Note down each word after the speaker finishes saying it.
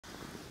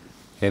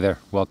Hey there,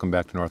 welcome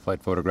back to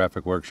Northlight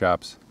Photographic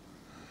Workshops.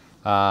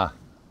 I'm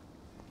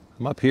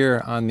up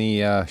here on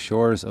the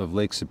shores of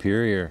Lake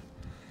Superior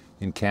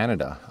in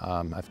Canada.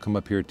 I've come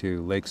up here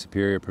to Lake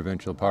Superior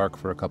Provincial Park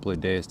for a couple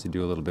of days to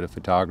do a little bit of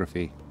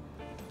photography.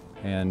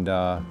 And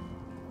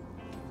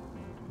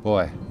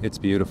boy, it's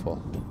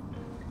beautiful.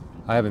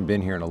 I haven't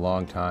been here in a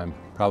long time,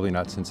 probably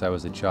not since I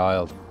was a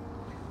child.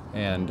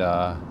 And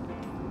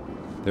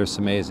there's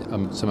some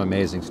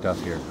amazing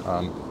stuff here.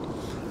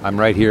 I'm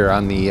right here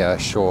on the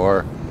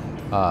shore,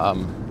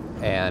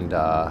 and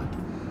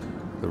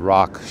the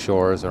rock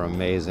shores are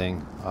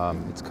amazing.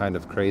 It's kind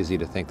of crazy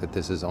to think that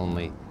this is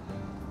only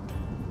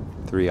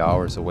 3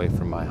 hours away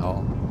from my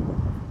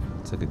home.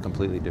 It's like a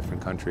completely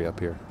different country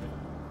up here.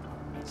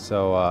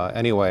 So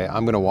anyway,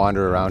 I'm going to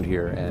wander around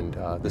here, and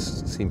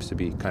this seems to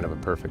be kind of a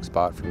perfect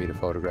spot for me to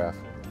photograph.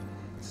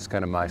 This is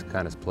kind of my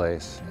kind of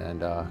place,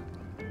 and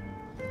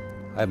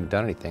I haven't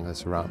done anything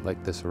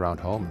like this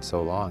around home in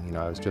so long. You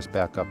know, I was just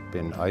back up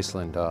in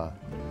Iceland. I've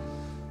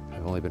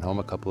only been home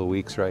a couple of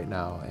weeks right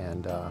now,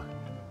 and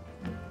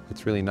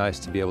it's really nice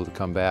to be able to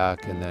come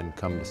back and then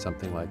come to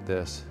something like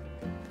this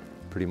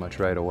pretty much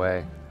right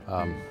away.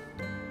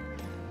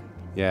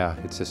 Yeah,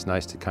 it's just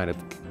nice to kind of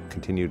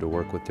continue to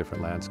work with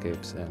different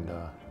landscapes, and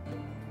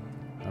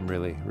I'm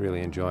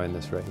really enjoying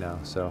this right now.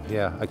 So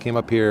yeah, I came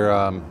up here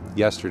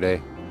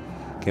yesterday,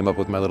 came up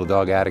with my little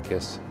dog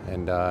Atticus,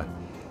 and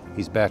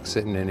he's back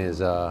sitting in his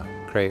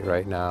crate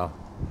right now,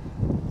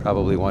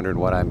 probably wondering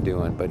what I'm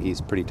doing, but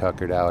he's pretty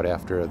tuckered out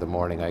after the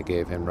morning I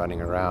gave him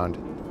running around.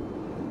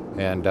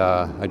 And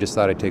I just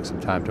thought I'd take some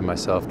time to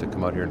myself to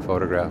come out here and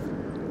photograph.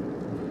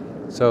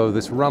 So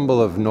this rumble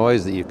of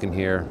noise that you can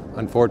hear,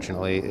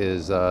 unfortunately,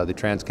 is the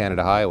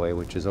Trans-Canada Highway,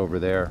 which is over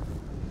there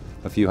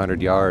a few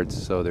hundred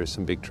yards, so there's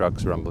some big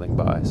trucks rumbling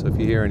by. So if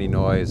you hear any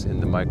noise in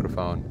the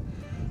microphone,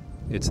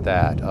 it's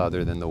that,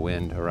 other than the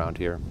wind around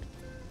here.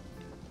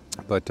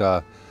 But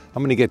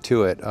I'm going to get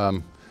to it.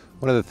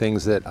 One of the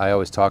things that I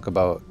always talk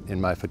about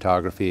in my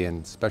photography,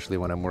 and especially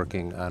when I'm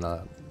working on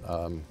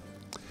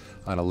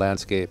a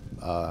landscape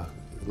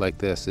like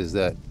this, is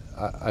that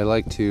I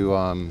like to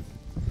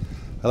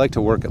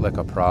work it like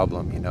a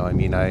problem. You know, I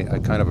mean, I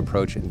kind of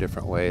approach it in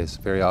different ways.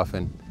 Very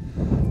often,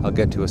 I'll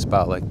get to a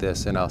spot like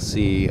this, and I'll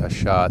see a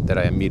shot that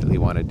I immediately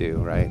want to do,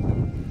 right?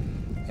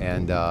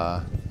 And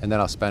then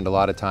I'll spend a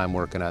lot of time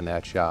working on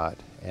that shot,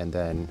 and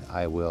then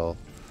I will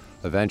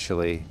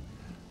eventually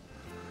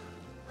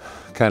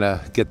kind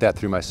of get that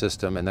through my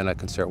system, and then I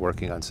can start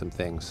working on some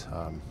things,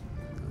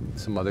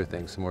 some other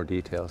things, some more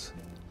details.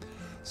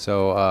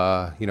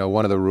 So, you know,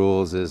 one of the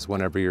rules is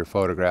whenever you're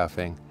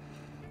photographing,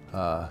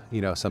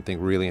 you know, something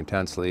really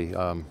intensely,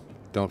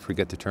 don't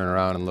forget to turn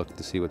around and look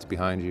to see what's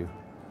behind you.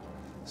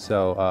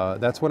 So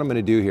that's what I'm going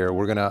to do here.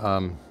 We're going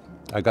to,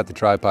 I got the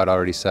tripod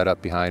already set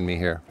up behind me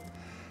here,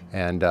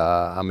 and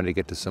I'm going to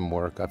get to some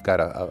work. I've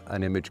got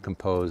an image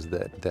composed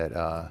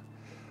that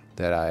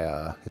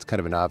it's kind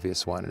of an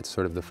obvious one. It's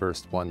sort of the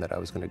first one that I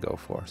was going to go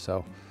for.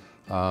 So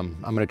I'm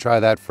going to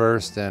try that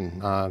first, and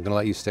I'm going to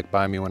let you stick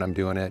by me when I'm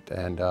doing it.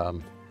 And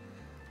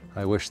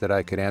I wish that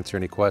I could answer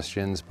any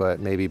questions, but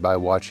maybe by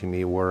watching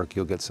me work,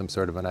 you'll get some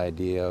sort of an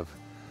idea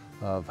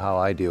of how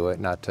I do it.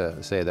 Not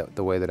to say that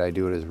the way that I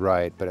do it is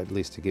right, but at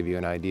least to give you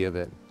an idea of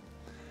it.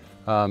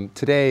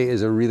 Today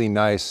is a really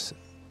nice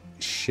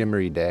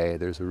shimmery day.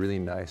 There's a really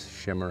nice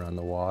shimmer on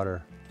the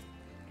water.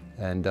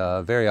 And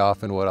very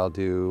often what I'll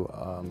do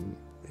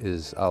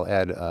is I'll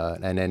add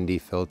an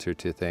ND filter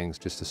to things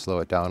just to slow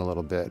it down a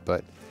little bit.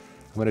 But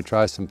I'm going to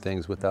try some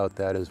things without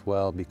that as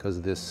well,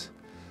 because this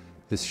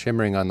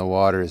shimmering on the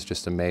water is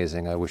just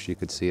amazing. I wish you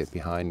could see it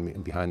behind me,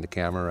 behind the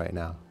camera right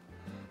now.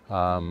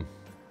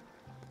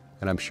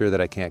 And I'm sure that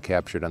I can't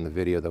capture it on the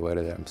video the way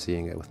that I'm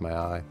seeing it with my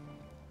eye.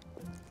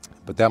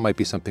 But that might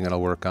be something that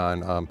I'll work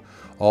on.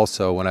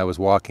 Also, when I was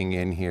walking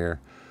in here,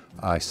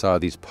 I saw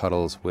these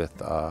puddles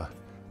with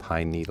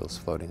pine needles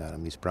floating on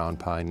them, these brown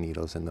pine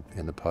needles in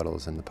the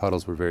puddles, and the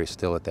puddles were very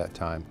still at that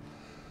time.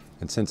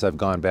 And since I've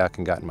gone back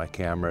and gotten my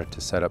camera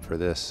to set up for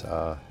this,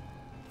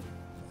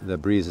 the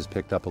breeze has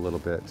picked up a little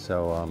bit,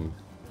 so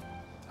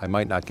I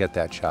might not get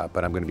that shot,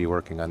 but I'm going to be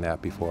working on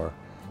that before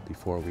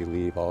we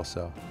leave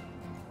also.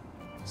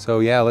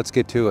 So yeah, let's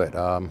get to it.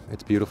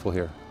 It's beautiful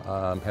here.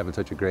 I'm having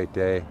such a great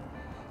day.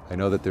 I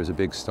know that there's a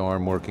big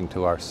storm working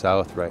to our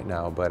south right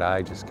now, but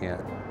I just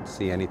can't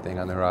see anything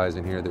on the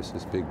horizon here. There's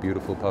this big,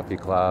 beautiful, puffy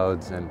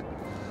clouds and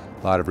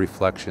a lot of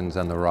reflections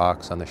on the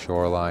rocks on the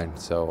shoreline.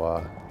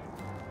 So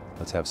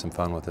let's have some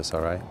fun with this,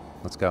 all right?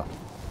 Let's go.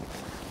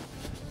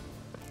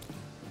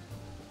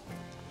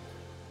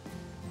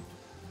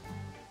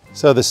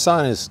 So the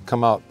sun has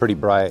come out pretty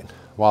bright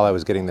while I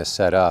was getting this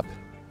set up,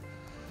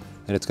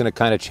 and it's going to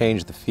kind of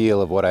change the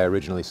feel of what I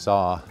originally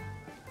saw.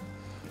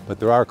 But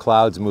there are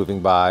clouds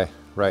moving by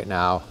right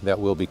now that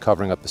will be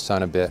covering up the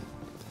sun a bit.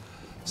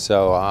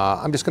 So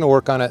I'm just going to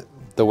work on it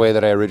the way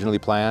that I originally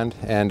planned.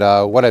 And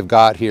what I've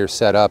got here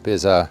set up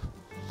is I've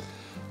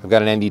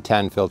got an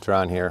ND10 filter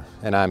on here,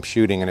 and I'm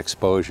shooting an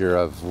exposure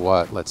of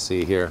what, let's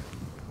see here,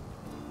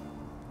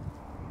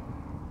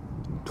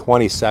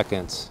 20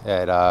 seconds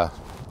at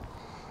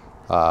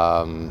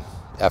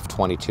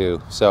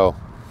f/22. So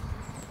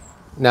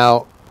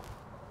now,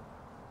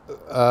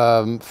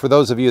 for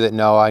those of you that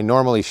know, I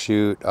normally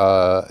shoot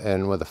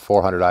and with a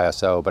 400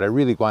 ISO, but I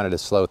really wanted to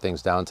slow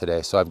things down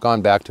today. So I've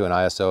gone back to an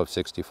ISO of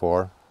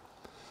 64,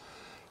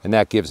 and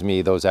that gives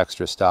me those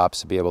extra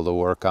stops to be able to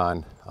work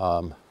on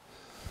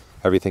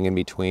everything in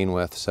between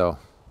with. So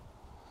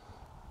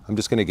I'm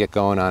just going to get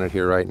going on it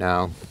here right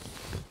now.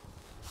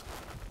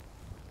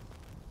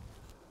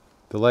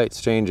 The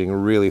light's changing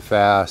really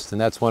fast,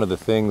 and that's one of the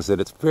things that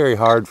it's very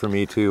hard for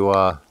me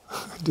to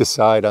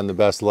decide on the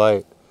best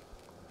light.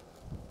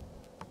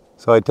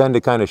 So I tend to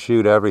kind of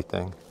shoot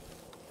everything.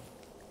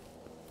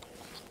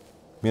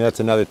 I mean, that's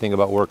another thing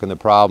about working the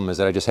problem, is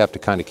that I just have to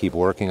kind of keep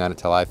working on it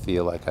till I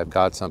feel like I've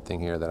got something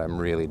here that I'm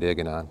really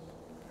digging on.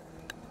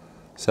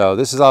 So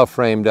this is all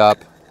framed up.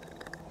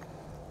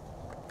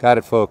 Got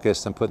it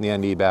focused. I'm putting the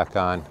ND back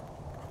on.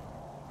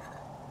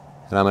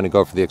 And I'm going to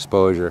go for the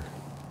exposure.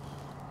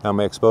 Now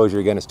my exposure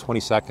again is 20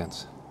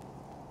 seconds.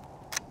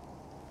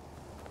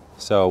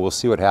 So we'll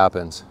see what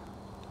happens.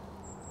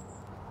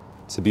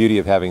 It's the beauty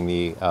of having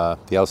the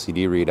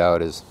LCD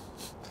readout is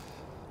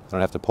I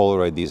don't have to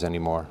Polaroid these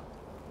anymore.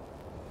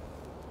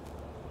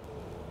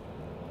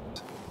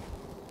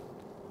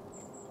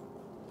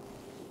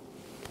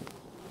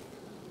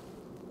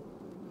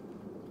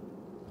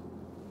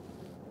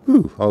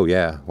 Whew. Oh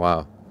yeah,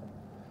 wow.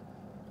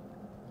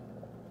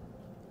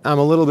 I'm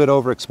a little bit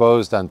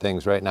overexposed on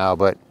things right now,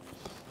 but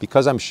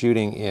because I'm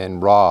shooting in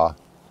RAW,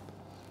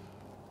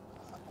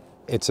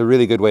 it's a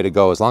really good way to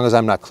go, as long as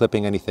I'm not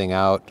clipping anything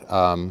out.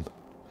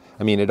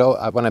 I mean,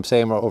 when I'm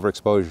saying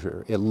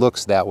overexposure, it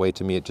looks that way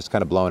to me, it's just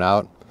kind of blown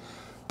out.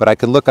 But I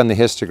can look on the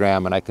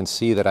histogram and I can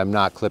see that I'm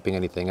not clipping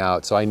anything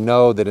out. So I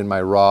know that in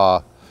my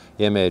RAW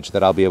image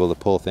that I'll be able to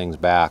pull things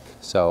back.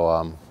 So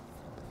on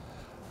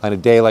a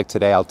day like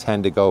today, I'll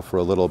tend to go for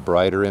a little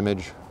brighter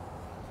image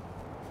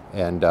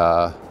and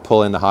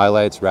pull in the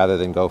highlights rather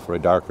than go for a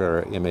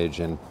darker image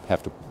and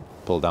have to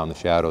pull down the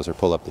shadows or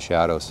pull up the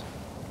shadows.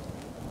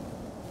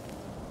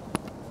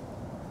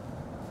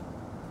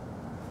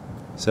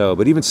 So,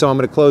 but even so, I'm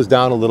going to close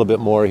down a little bit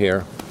more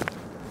here.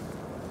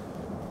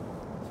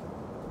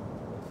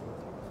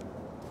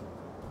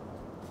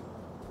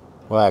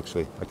 Well,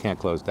 actually, I can't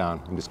close down.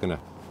 I'm just going to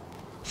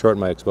shorten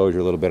my exposure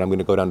a little bit. I'm going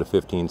to go down to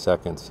 15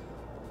 seconds.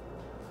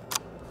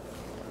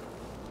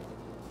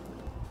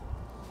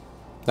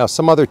 Now,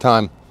 some other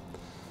time,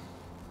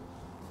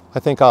 I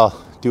think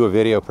I'll do a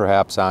video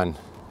perhaps on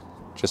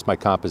just my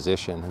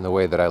composition and the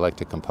way that I like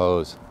to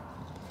compose.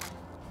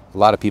 A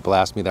lot of people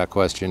ask me that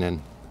question,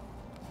 and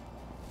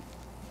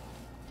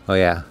oh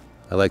yeah,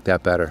 I like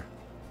that better.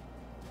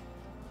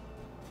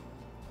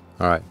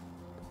 All right.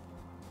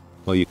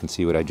 Well, you can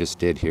see what I just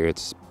did here.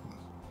 It's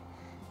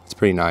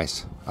pretty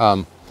nice.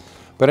 But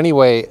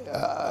anyway,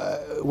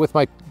 with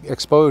my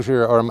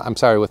exposure, or I'm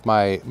sorry, with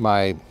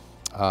my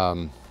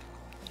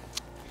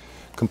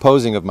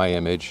composing of my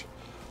image,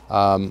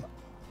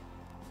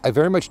 I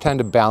very much tend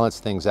to balance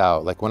things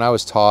out. Like when I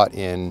was taught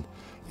in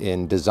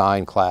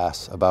design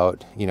class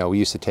about, you know, we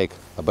used to take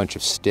a bunch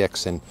of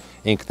sticks and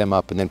ink them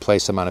up and then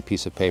place them on a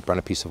piece of paper, on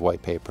a piece of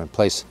white paper, and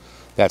place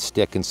that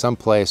stick in some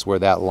place where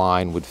that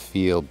line would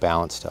feel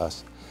balanced to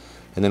us.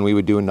 And then we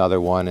would do another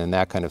one and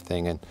that kind of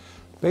thing. And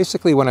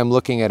basically when I'm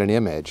looking at an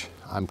image,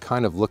 I'm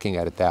kind of looking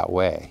at it that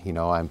way. You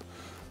know, I'm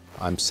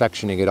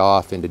sectioning it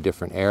off into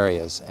different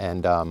areas,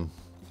 and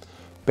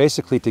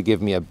basically to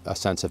give me a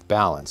sense of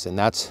balance. And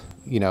that's,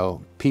 you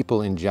know,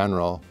 people in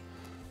general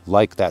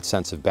like that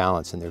sense of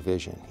balance in their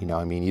vision. You know,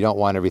 I mean, you don't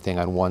want everything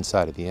on one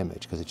side of the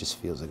image because it just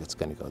feels like it's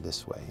going to go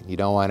this way. You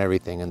don't want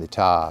everything in the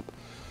top.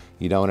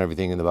 You don't want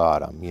everything in the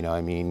bottom. You know,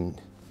 I mean,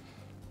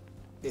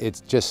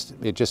 it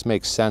just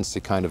makes sense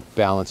to kind of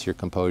balance your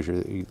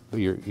composure,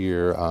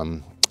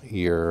 your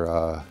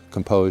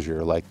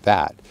composure like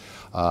that,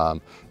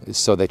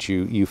 so that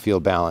you feel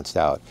balanced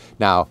out.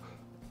 Now,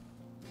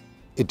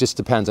 it just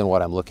depends on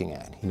what I'm looking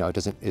at. You know, it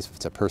doesn't, if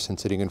it's a person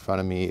sitting in front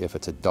of me, if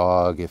it's a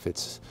dog, if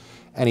it's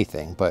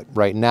anything. But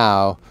right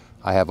now,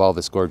 I have all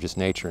this gorgeous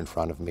nature in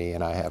front of me,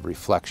 and I have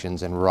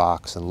reflections and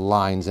rocks and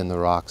lines in the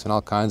rocks and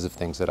all kinds of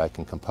things that I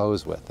can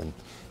compose with. And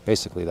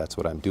basically, that's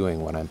what I'm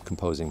doing when I'm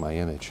composing my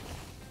image.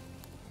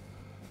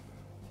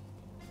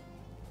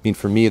 I mean,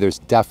 for me, there's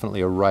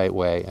definitely a right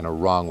way and a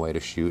wrong way to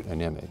shoot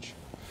an image.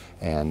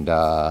 And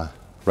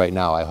right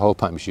now, I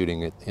hope I'm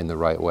shooting it in the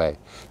right way.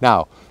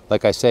 Now,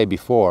 like I say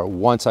before,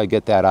 once I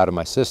get that out of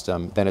my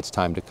system, then it's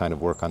time to kind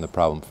of work on the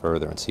problem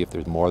further and see if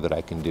there's more that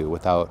I can do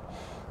without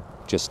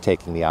just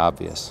taking the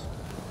obvious,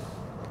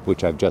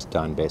 which I've just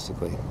done,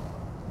 basically.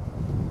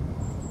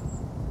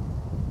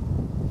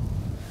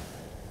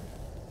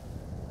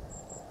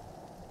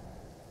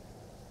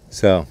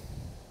 So,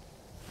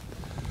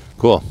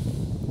 cool.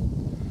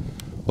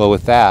 Well,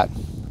 with that,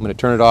 I'm going to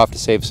turn it off to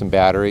save some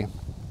battery.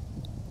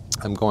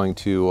 I'm going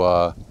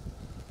to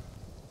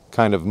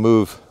kind of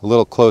move a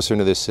little closer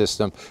into this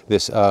system,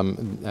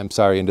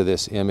 into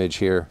this image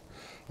here,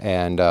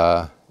 and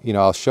you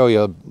know, I'll show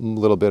you a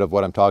little bit of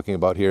what I'm talking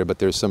about here, but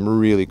there's some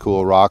really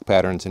cool rock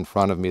patterns in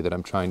front of me that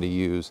I'm trying to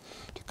use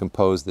to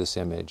compose this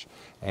image.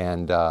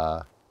 And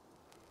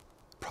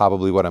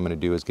probably what I'm going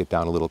to do is get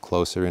down a little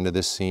closer into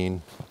this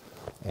scene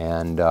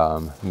and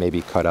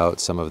maybe cut out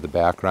some of the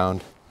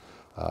background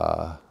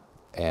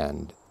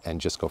and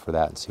just go for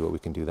that and see what we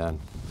can do then.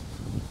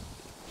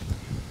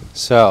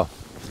 So,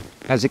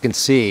 as you can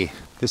see,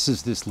 this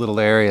is this little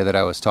area that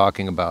I was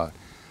talking about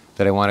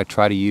that I want to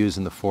try to use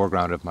in the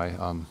foreground of my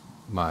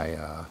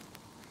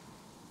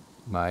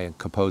my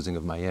composing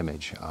of my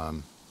image,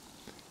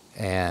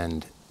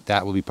 and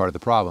that will be part of the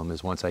problem.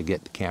 Is once I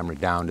get the camera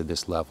down to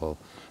this level,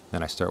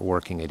 then I start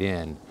working it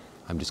in.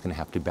 I'm just going to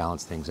have to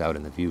balance things out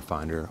in the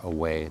viewfinder a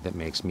way that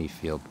makes me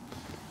feel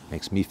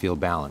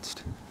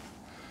balanced.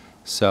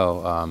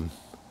 So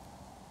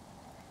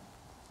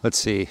let's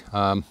see.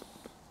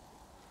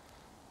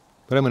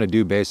 What I'm going to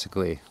do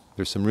basically,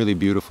 there's some really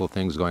beautiful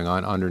things going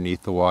on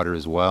underneath the water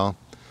as well.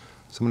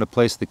 So I'm going to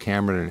place the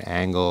camera at an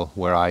angle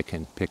where I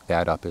can pick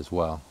that up as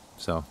well.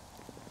 So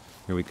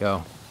here we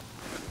go.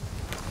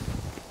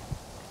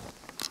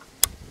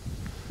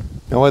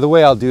 Now the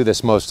way I'll do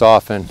this most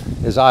often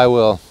is I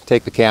will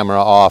take the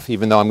camera off,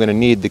 even though I'm going to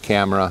need the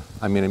camera.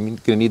 I'm going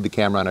to need the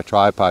camera on a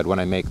tripod when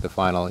I make the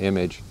final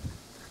image.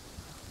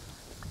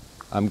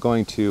 I'm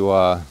going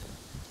to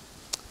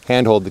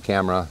handhold the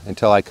camera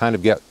until I kind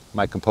of get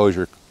my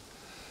composure,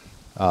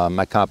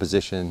 my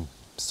composition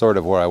sort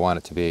of where I want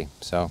it to be.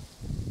 So.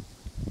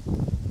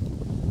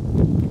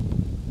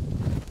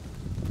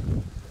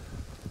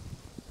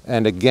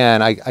 And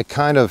again, I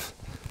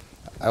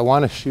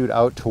want to shoot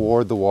out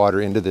toward the water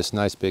into this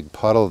nice big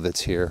puddle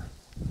that's here.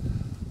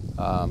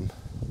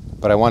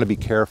 But I want to be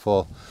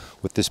careful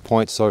with this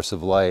point source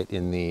of light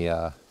in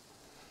the,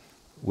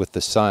 with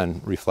the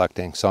sun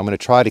reflecting. So I'm going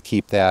to try to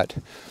keep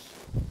the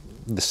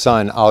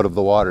sun out of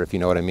the water, if you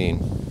know what I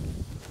mean.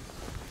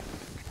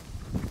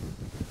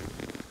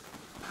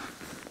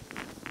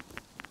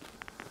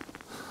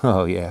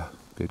 Oh yeah,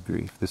 good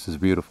grief, this is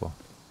beautiful.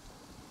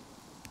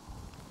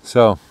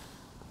 So,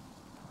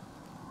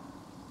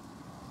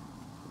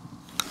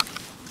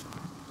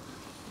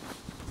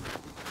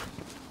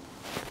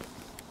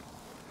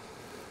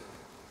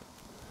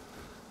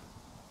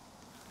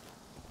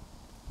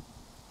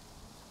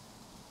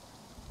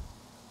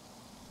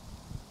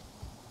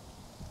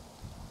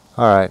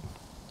 all right.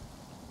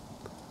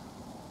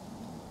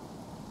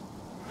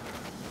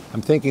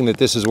 I'm thinking that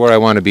this is where I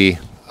want to be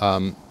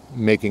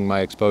making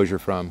my exposure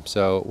from.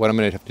 So what I'm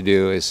going to have to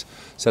do is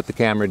set the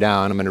camera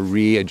down. I'm going to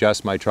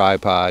readjust my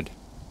tripod,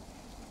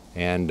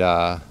 and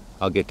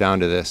I'll get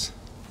down to this.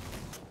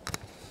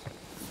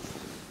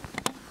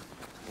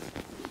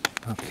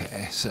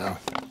 Okay, so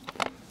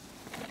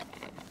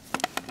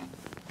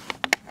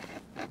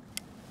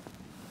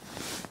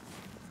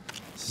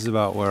this is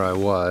about where I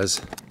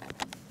was.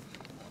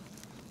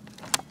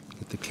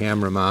 Get the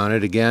camera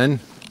mounted again.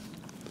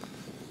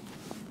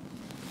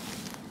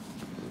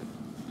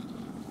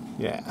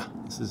 Yeah,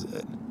 this is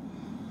it.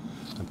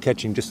 I'm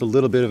catching just a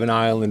little bit of an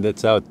island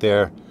that's out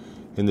there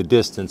in the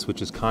distance,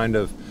 which is kind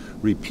of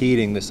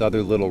repeating this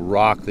other little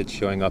rock that's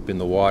showing up in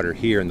the water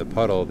here in the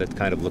puddle that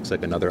kind of looks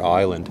like another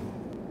island.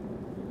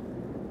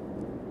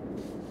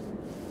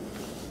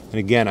 And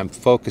again, I'm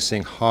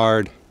focusing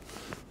hard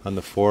on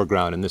the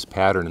foreground and this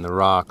pattern in the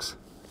rocks.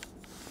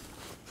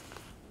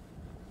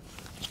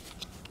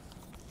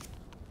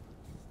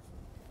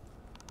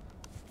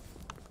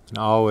 And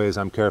always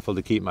I'm careful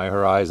to keep my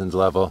horizons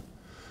level.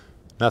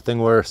 Nothing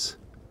worse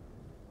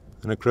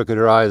than a crooked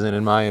horizon,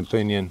 in my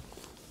opinion.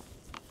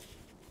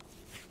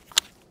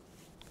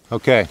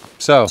 Okay,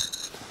 so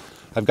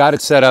I've got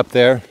it set up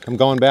there. I'm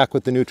going back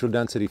with the neutral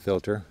density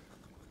filter.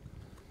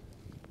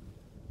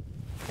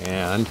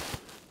 And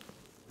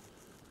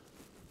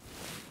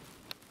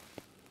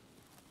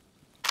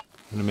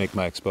I'm going to make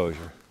my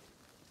exposure.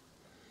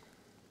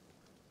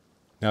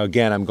 Now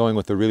again, I'm going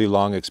with a really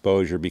long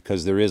exposure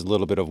because there is a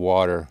little bit of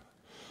water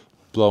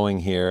blowing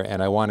here,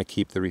 and I want to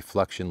keep the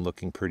reflection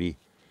looking pretty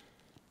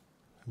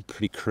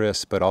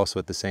crisp, but also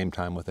at the same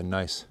time with a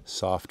nice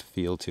soft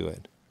feel to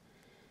it.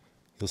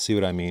 You'll see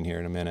what I mean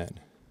here in a minute.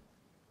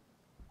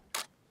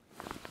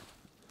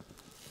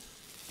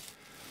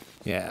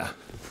 Yeah,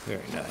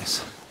 very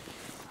nice.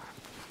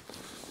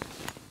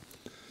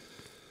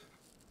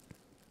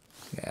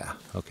 Yeah,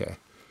 okay.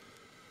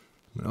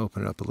 I'm going to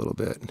open it up a little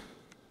bit.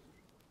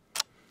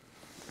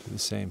 Do the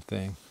same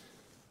thing.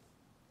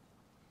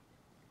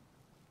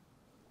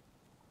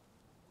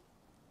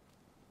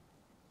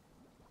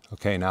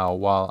 Okay, now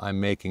while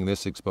I'm making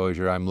this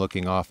exposure, I'm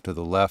looking off to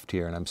the left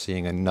here and I'm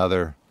seeing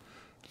another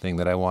thing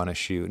that I want to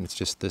shoot, and it's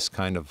just this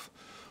kind of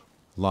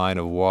line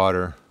of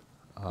water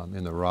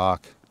in the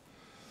rock.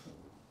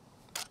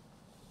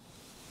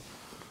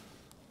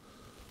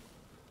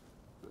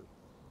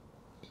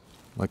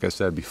 Like I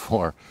said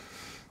before,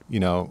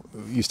 you know,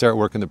 you start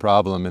working the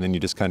problem and then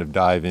you just kind of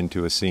dive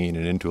into a scene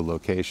and into a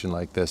location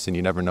like this, and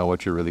you never know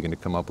what you're really going to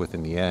come up with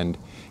in the end,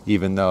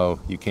 even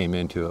though you came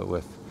into it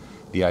with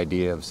the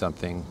idea of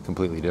something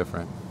completely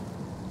different.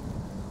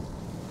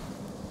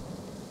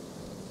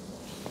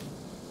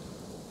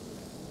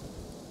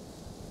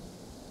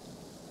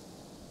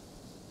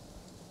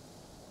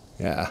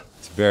 Yeah,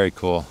 it's very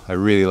cool. I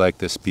really like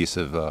this piece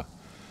of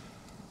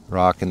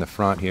rock in the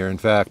front here. In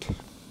fact,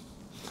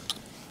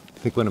 I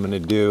think what I'm going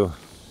to do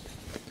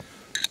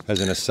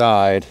as an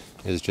aside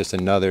is just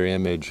another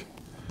image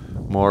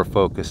more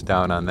focused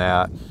down on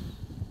that.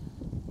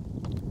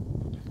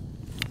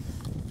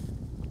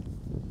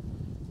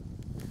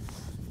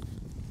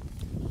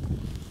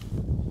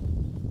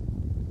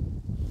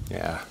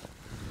 Yeah,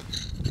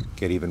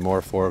 get even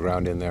more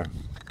foreground in there.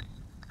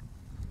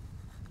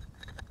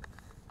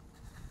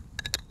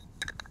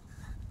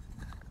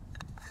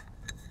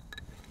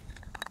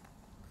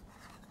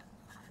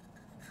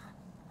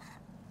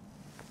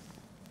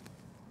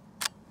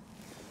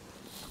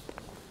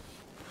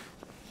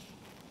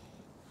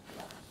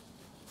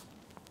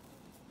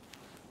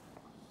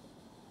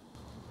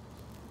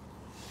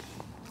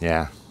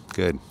 Yeah,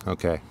 good.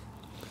 Okay.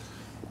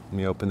 Let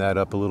me open that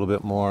up a little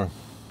bit more.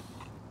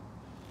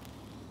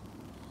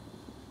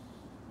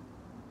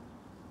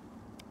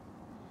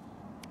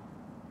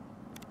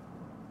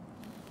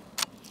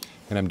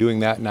 And I'm doing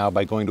that now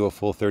by going to a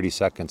full 30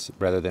 seconds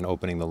rather than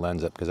opening the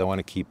lens up, because I want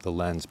to keep the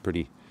lens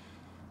pretty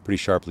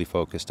sharply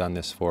focused on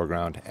this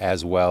foreground,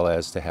 as well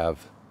as to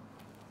have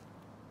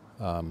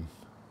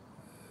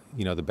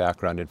you know, the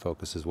background in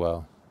focus as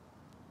well.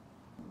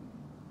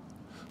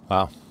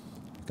 Wow,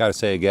 gotta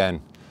say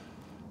again,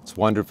 it's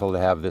wonderful to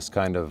have this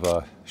kind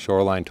of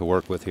shoreline to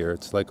work with here.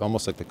 It's like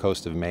almost like the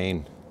coast of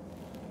Maine.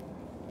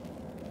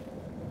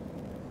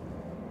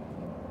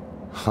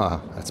 Huh,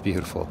 that's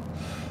beautiful.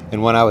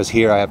 And when I was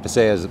here, I have to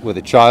say, as with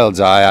a child's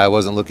eye, I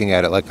wasn't looking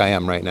at it like I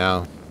am right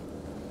now.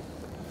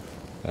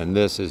 And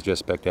this is just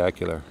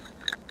spectacular.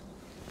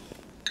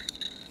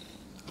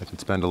 I could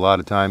spend a lot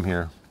of time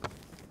here.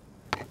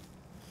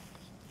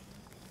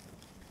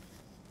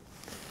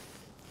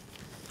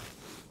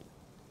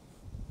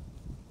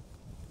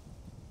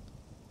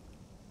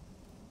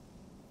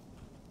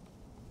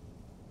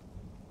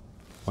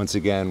 Once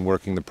again,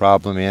 working the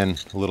problem in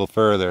a little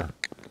further.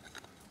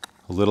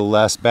 A little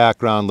less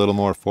background, a little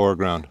more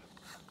foreground.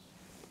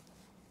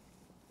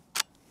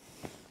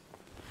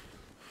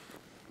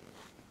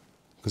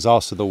 Because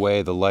also the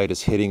way the light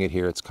is hitting it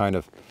here, it's kind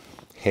of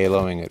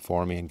haloing it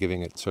for me and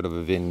giving it sort of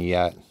a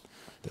vignette,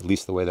 at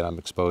least the way that I'm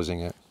exposing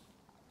it.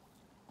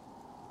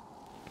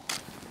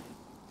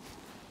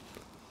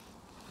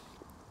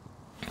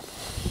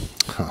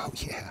 Oh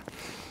yeah.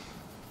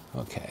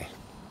 Okay.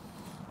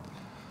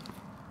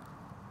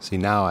 See,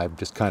 now I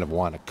just kind of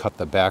want to cut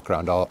the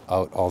background out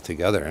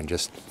altogether and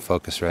just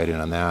focus right in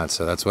on that.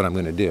 So that's what I'm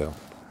going to do.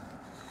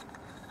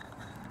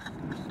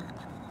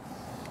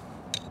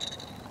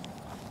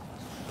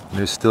 And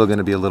there's still going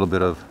to be a little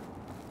bit of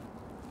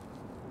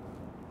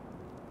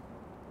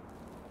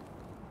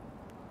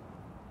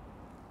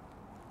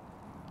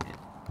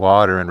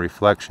water and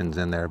reflections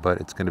in there, but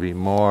it's going to be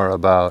more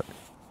about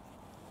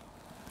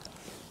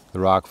the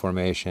rock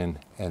formation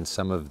and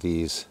some of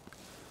these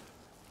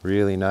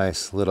really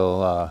nice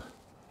little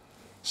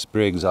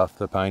sprigs off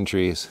the pine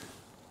trees.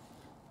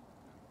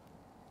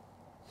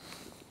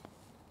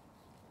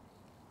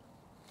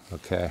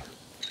 Okay.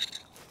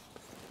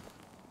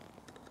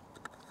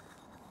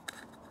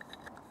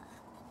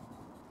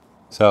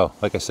 So,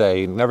 like I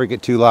say, you never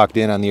get too locked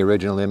in on the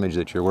original image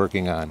that you're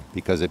working on,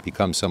 because it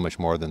becomes so much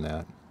more than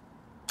that.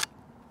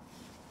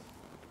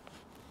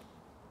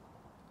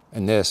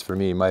 And this, for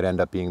me, might end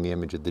up being the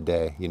image of the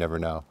day. You never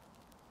know.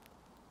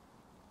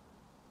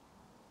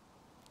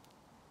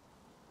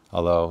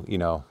 Although, you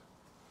know,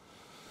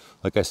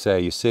 like I say,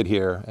 you sit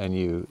here and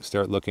you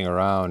start looking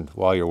around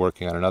while you're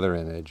working on another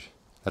image.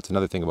 That's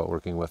another thing about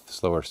working with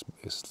slower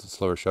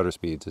shutter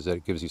speeds, is that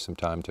it gives you some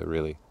time to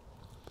really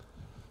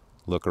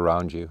look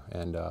around you,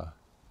 and you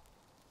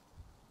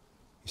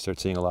start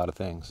seeing a lot of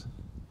things.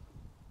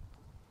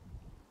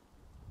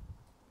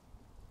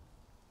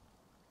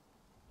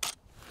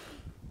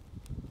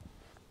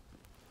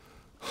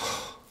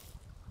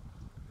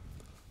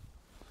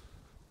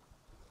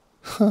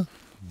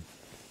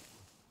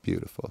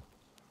 Beautiful.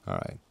 All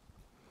right.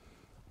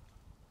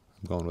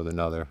 I'm going with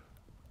another,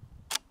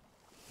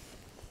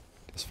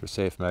 just for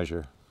safe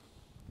measure.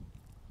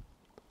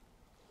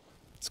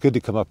 It's good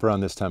to come up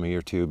around this time of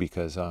year too,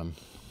 because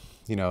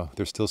you know,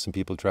 there's still some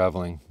people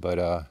traveling, but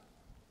there's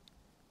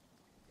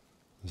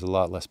a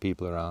lot less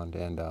people around.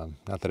 And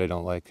not that I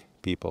don't like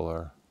people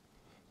or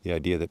the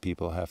idea that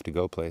people have to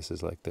go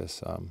places like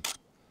this.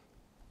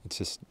 It's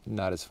just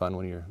not as fun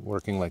when you're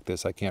working like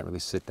this. I can't really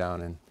sit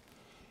down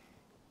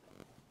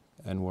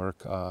and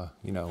work,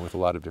 you know, with a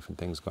lot of different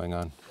things going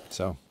on.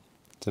 So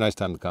it's a nice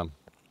time to come.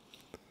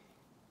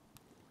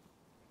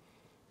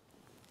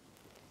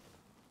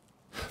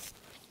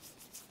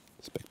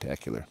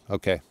 Spectacular.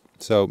 Okay,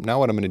 so now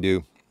what I'm going to do,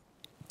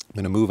 I'm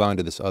going to move on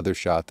to this other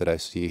shot that I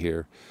see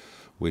here,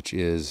 which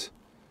is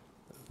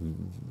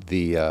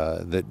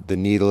the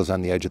needles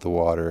on the edge of the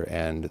water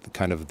and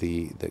kind of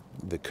the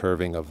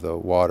curving of the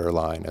water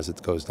line as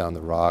it goes down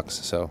the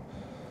rocks. So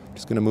I'm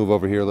just going to move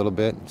over here a little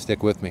bit.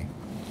 Stick with me.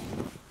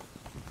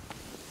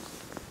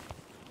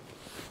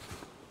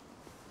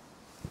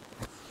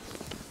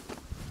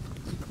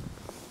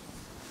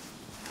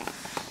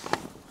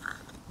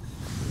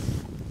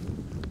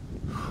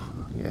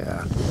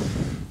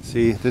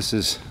 See, this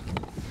is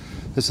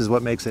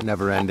what makes it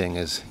never ending,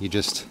 is you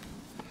just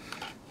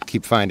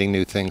keep finding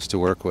new things to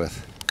work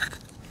with.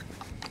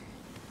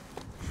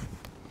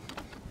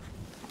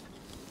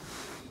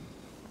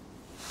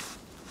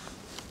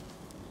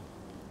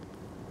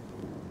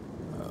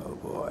 Oh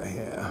boy,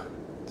 yeah,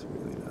 it's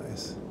really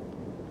nice.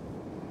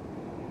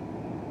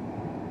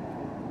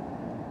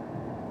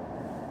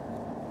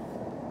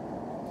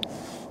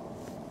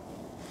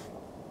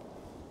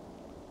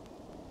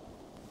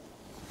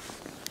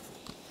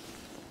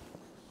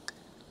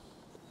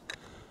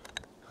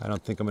 I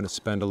don't think I'm going to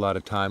spend a lot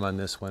of time on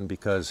this one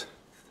because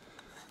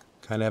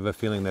I kind of have a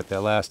feeling that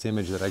that last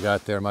image that I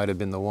got there might have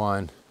been the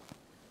one.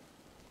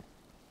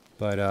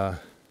 But I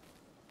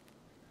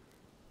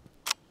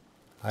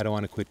don't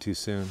want to quit too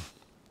soon.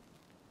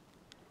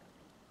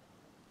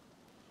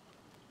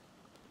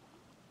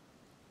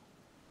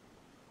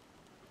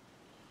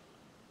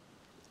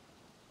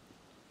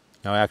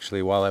 Now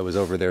actually, while I was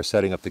over there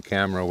setting up the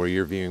camera where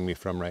you're viewing me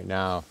from right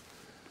now,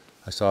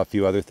 I saw a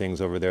few other things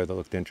over there that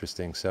looked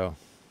interesting, so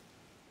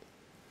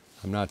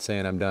I'm not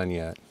saying I'm done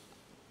yet.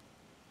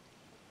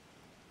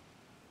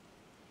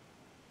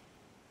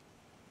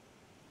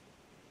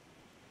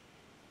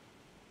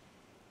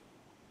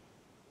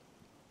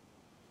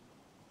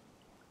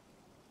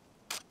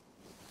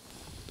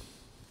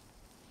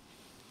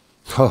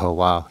 Oh,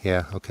 wow.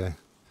 Yeah, okay.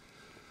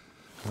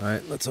 All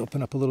right, let's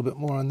open up a little bit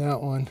more on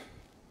that one.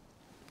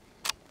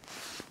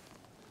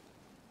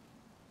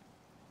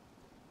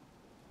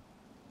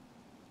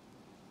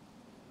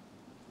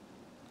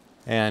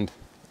 And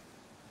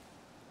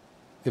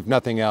if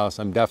nothing else,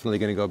 I'm definitely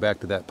going to go back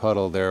to that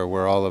puddle there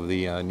where all of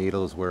the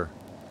needles were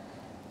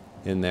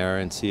in there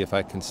and see if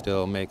I can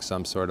still make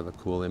some sort of a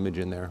cool image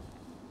in there.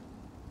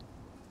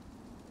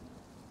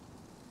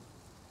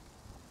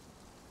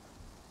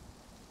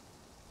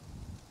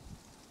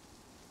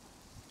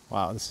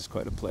 Wow, this is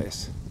quite a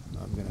place.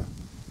 I'm going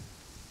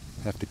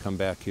to have to come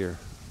back here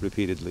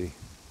repeatedly.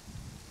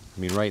 I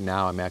mean, right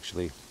now I'm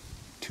actually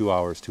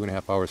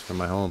 2.5 hours from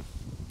my home.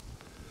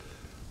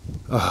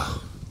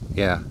 Oh,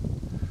 yeah.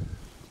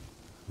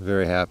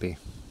 Very happy.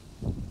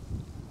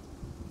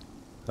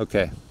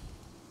 Okay. I'm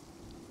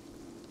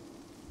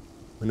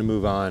going to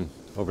move on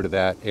over to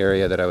that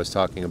area that I was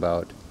talking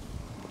about.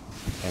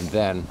 And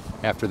then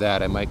after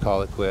that, I might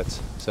call it quits.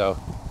 So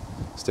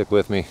stick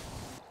with me.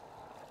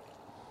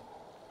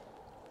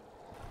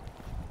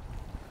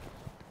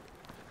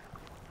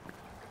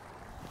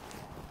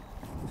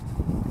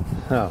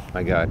 Oh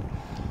my God.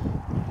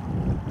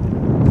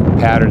 The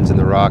patterns in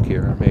the rock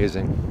here are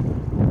amazing.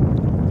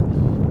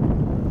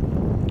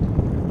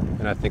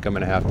 And I think I'm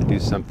going to have to do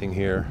something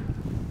here.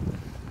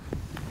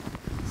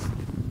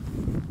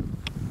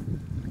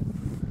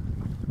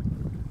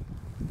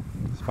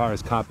 As far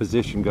as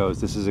composition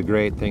goes, this is a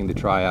great thing to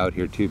try out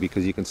here too,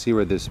 because you can see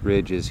where this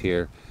ridge is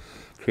here.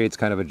 Creates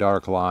kind of a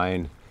dark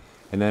line.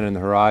 And then in the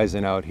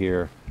horizon out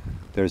here,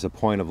 there's a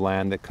point of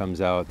land that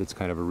comes out that's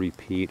kind of a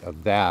repeat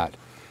of that.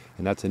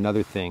 And that's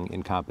another thing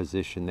in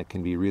composition that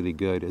can be really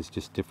good, is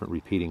just different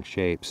repeating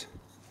shapes.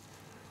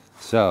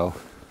 So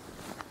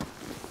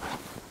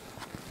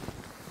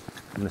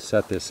I'm going to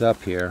set this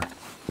up here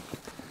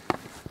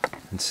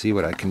and see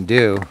what I can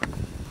do.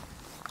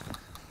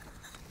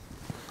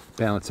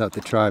 Balance out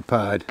the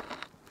tripod.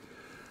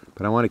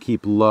 But I want to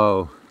keep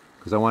low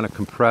because I want to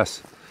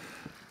compress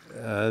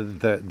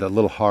the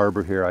little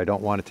harbor here. I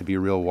don't want it to be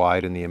real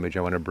wide in the image.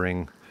 I want to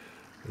bring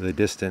the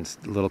distance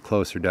a little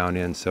closer down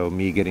in, so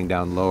me getting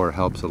down lower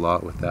helps a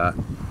lot with that.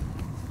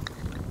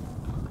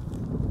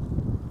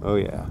 Oh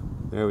yeah,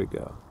 there we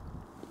go.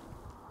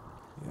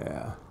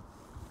 Yeah.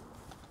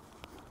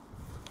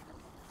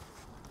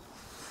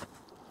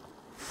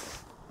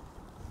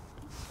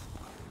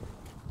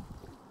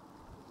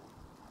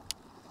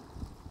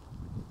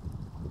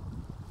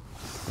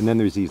 And then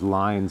there's these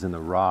lines in the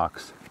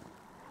rocks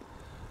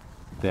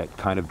that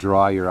kind of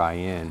draw your eye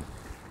in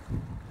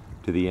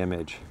to the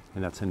image.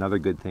 And that's another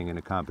good thing in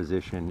a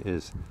composition,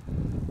 is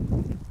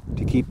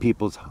to keep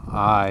people's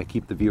eye,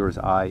 keep the viewer's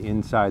eye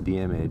inside the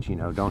image. You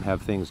know, don't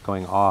have things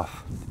going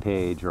off the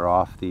page or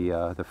off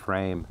the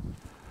frame,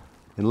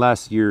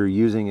 unless you're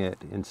using it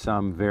in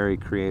some very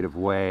creative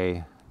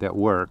way that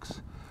works.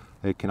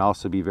 It can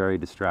also be very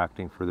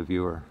distracting for the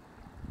viewer.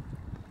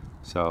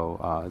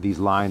 So these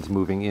lines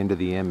moving into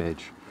the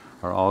image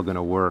are all going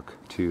to work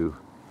to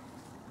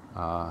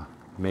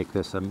make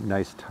this a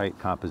nice tight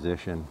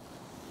composition.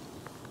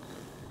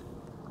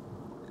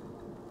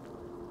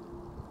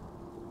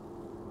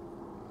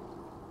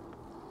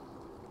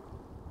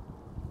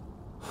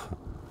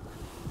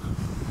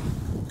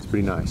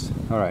 Pretty nice.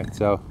 All right,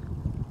 so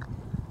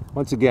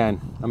once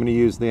again, I'm going to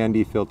use the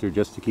ND filter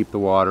just to keep the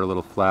water a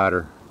little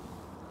flatter.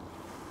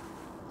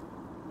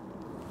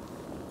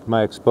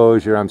 My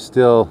exposure, I'm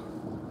going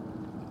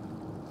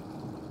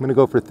to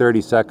go for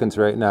 30 seconds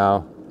right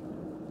now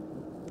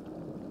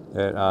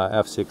at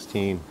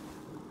f16.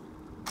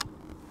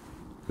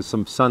 Because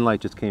some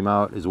sunlight just came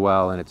out as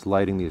well, and it's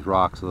lighting these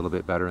rocks a little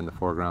bit better in the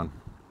foreground.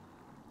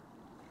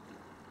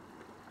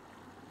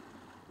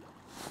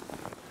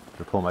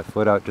 pull my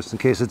foot out just in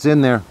case it's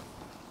in there.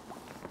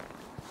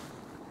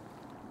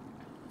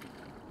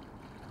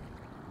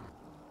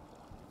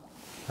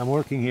 I'm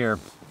working here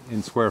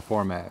in square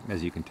format,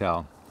 as you can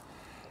tell.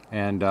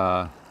 And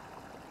what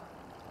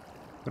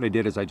I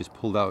did is I just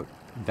pulled out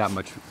that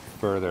much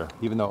further,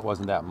 even though it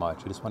wasn't that much.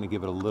 I just want to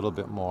give it a little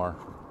bit more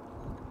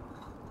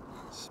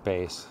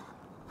space.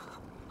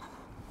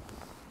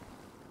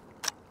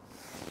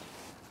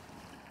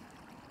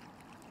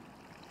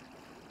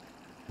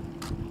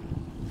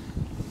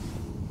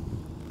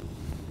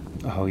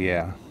 Oh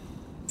yeah.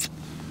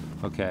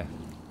 Okay.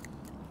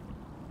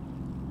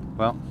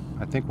 Well,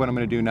 I think what I'm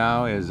going to do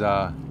now is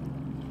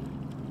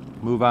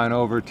move on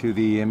over to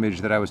the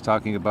image that I was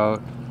talking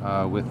about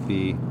with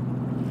the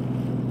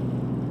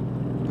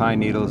pine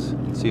needles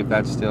and see if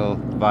that's still a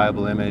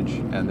viable image,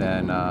 and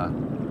then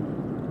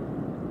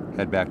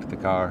head back to the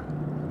car.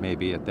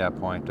 Maybe at that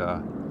point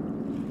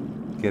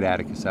get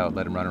Atticus out,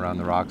 let him run around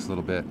the rocks a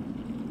little bit.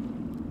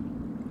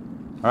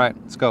 All right,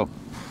 let's go.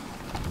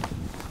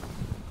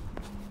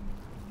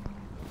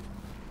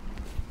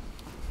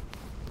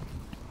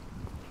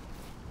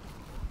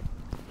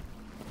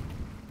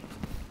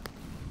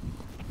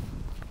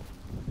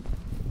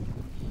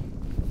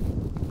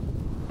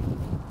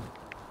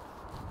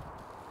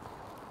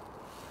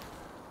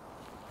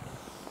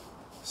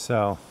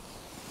 So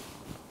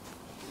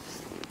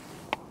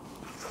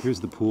here's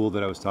the pool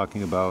that I was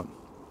talking about.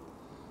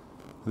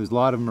 There's a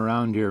lot of them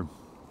around here,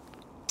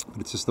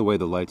 but it's just the way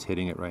the light's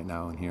hitting it right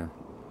now in here.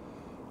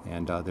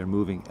 And they're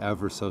moving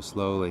ever so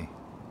slowly.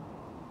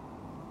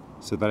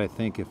 So that I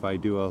think if I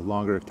do a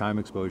longer time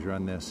exposure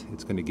on this,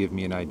 it's going to give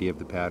me an idea of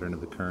the pattern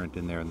of the current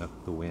in there and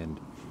the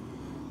wind.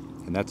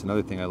 And that's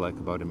another thing I like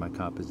about in my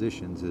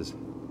compositions is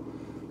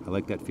I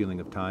like that feeling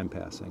of time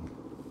passing.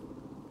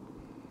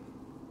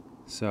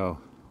 So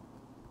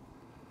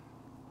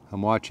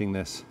I'm watching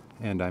this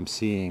and I'm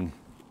seeing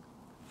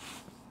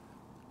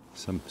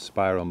some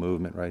spiral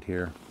movement right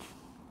here.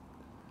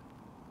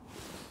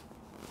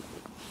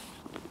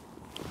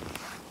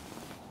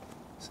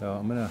 So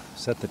I'm going to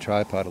set the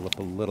tripod up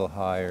a little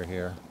higher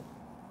here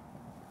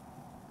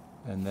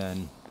and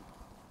then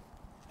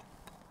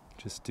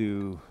just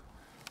do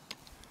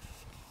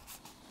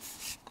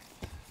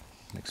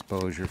an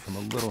exposure from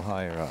a little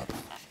higher up.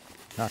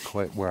 Not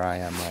quite where I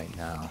am right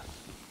now.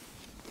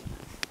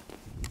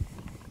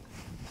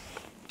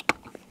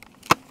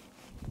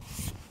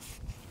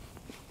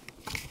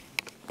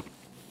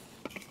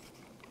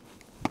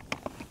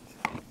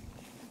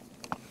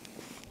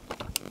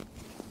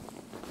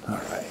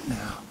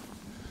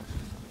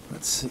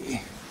 Let's see.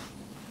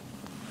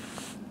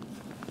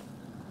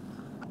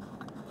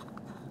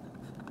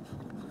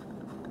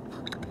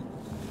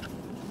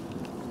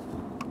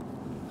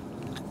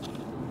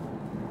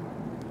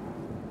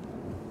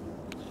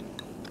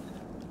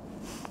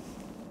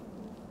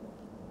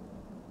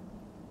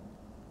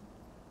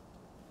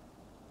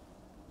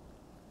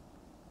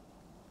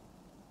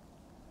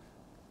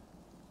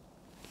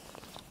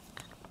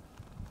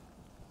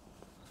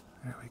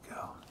 There we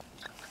go.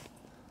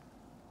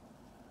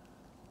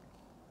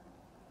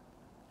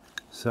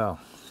 So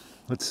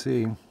let's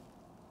see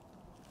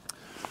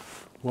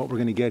what we're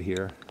going to get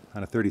here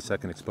on a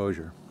 30-second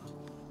exposure.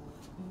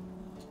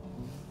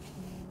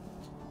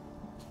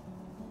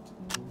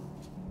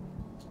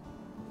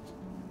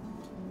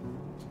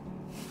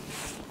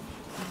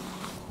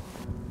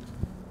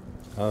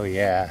 Oh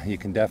yeah, you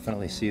can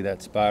definitely see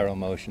that spiral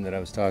motion that I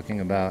was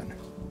talking about.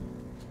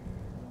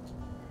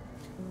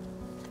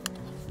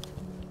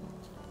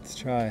 Let's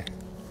try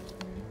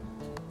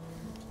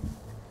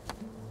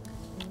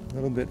a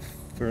little bit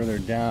further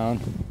down.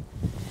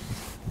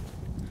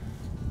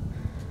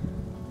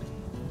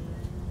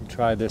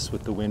 Try this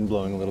with the wind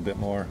blowing a little bit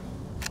more.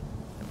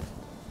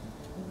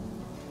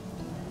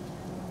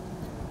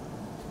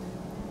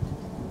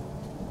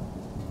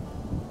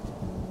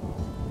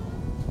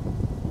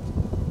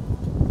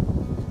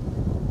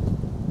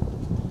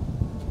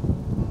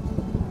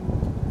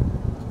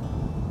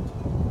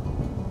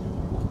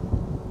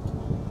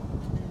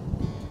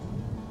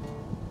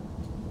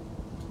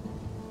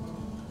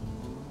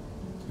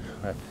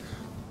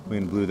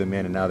 Wind blew them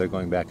in and now they're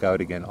going back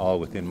out again, all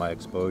within my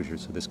exposure,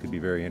 so this could be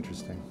very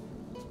interesting.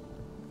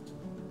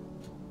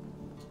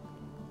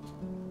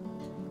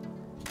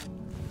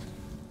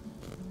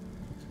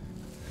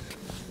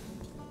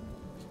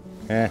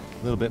 A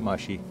little bit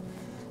mushy.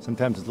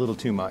 Sometimes it's a little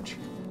too much.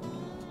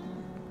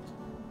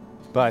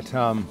 But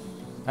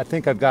I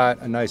think I've got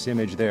a nice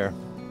image there.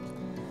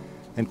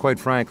 And quite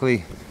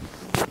frankly,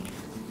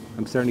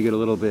 I'm starting to get a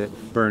little bit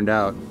burned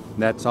out.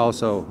 That's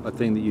also a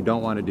thing that you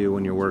don't want to do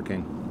when you're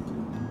working.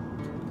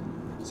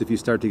 So if you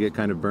start to get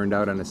kind of burned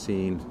out on a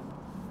scene,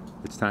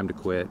 it's time to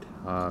quit.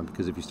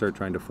 Because if you start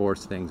trying to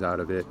force things out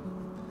of it,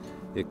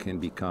 it can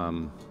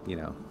become, you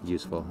know,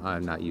 useful.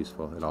 Not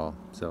useful at all.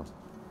 So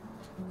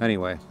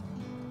anyway,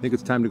 I think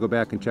it's time to go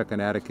back and check on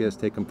Atticus,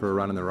 take him for a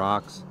run on the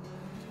rocks.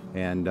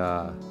 And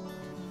I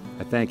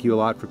thank you a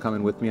lot for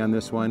coming with me on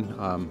this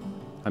one.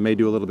 I may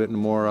do a little bit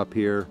more up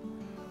here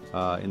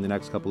in the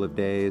next couple of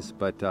days,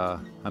 but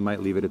I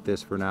might leave it at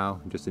this for now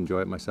and just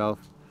enjoy it myself.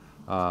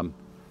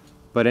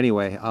 But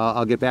anyway,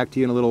 I'll get back to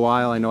you in a little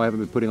while. I know I haven't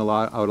been putting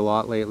out a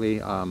lot lately.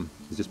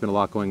 There's just been a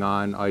lot going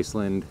on,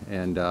 Iceland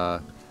and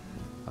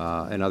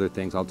other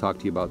things. I'll talk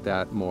to you about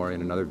that more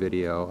in another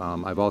video.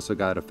 I've also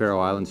got a Faroe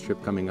Islands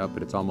trip coming up,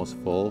 but it's almost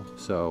full,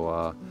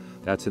 so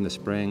that's in the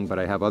spring. But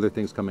I have other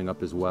things coming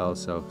up as well,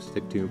 so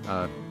stay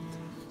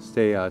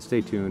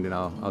tuned, and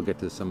I'll get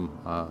to some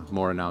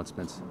more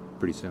announcements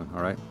pretty soon.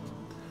 All right.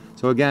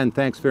 So again,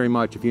 thanks very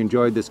much. If you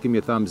enjoyed this, give me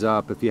a thumbs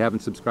up. If you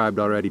haven't subscribed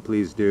already,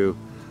 please do.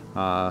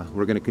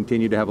 We're going to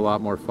continue to have a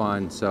lot more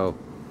fun, so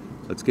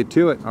let's get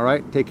to it. All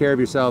right. Take care of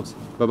yourselves.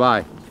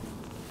 Bye-bye.